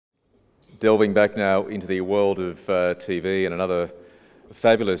delving back now into the world of TV and another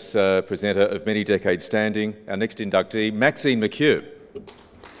fabulous presenter of many decades standing, our next inductee, Maxine McKew.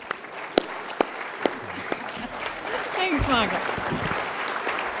 Thanks, Margaret.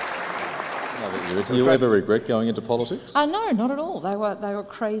 Do you ever regret going into politics? No, not at all. They were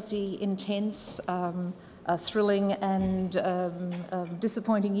crazy, intense, thrilling and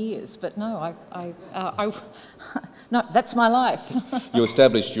disappointing years. But no, no, that's my life. You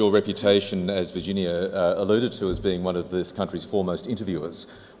established your reputation, as Virginia alluded to, as being one of this country's foremost interviewers.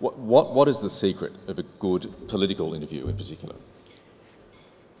 What is the secret of a good political interview in particular?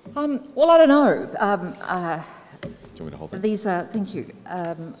 Well, I don't know. Do you want me to hold that? These are, thank you.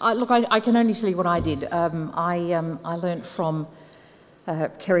 Look, I can only tell you what I did. I learnt from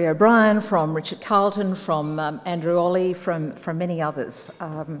Kerry O'Brien, from Richard Carlton, from Andrew Olley, from many others.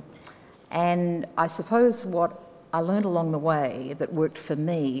 And I suppose what I learned along the way that worked for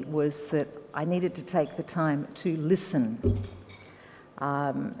me was that I needed to take the time to listen.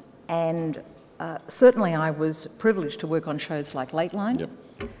 Certainly I was privileged to work on shows like Lateline, yep,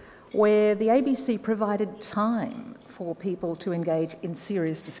 where the ABC provided time for people to engage in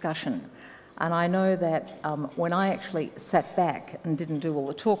serious discussion. And I know that when I actually sat back and didn't do all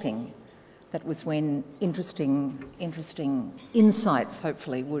the talking, that was when interesting insights,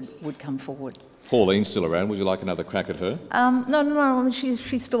 hopefully, would come forward. Pauline's still around. Would you like another crack at her? No. I mean,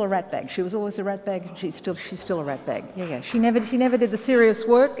 she's still a ratbag. She was always a ratbag, and she's still a ratbag. Yeah. She never did the serious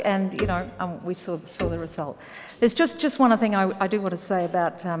work, and you know, we saw the result. There's just one other thing I do want to say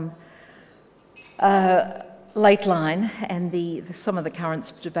about Lateline and some of the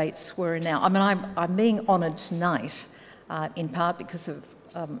current debates we're in now. I mean, I'm being honoured tonight, in part because of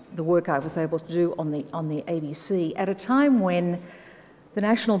the work I was able to do on the ABC at a time when the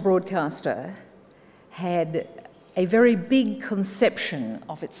national broadcaster had a very big conception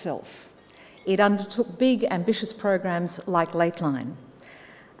of itself. It undertook big, ambitious programs like Lateline,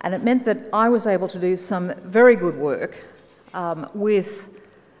 and it meant that I was able to do some very good work with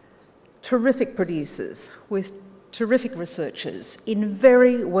terrific producers, with terrific researchers, in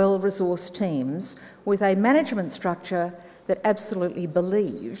very well-resourced teams, with a management structure that absolutely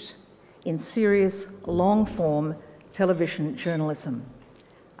believed in serious, long-form television journalism.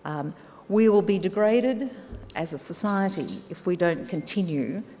 We will be degraded as a society if we don't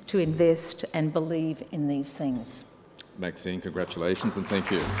continue to invest and believe in these things. Maxine, congratulations and thank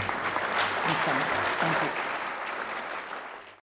you. Thanks, Thank you.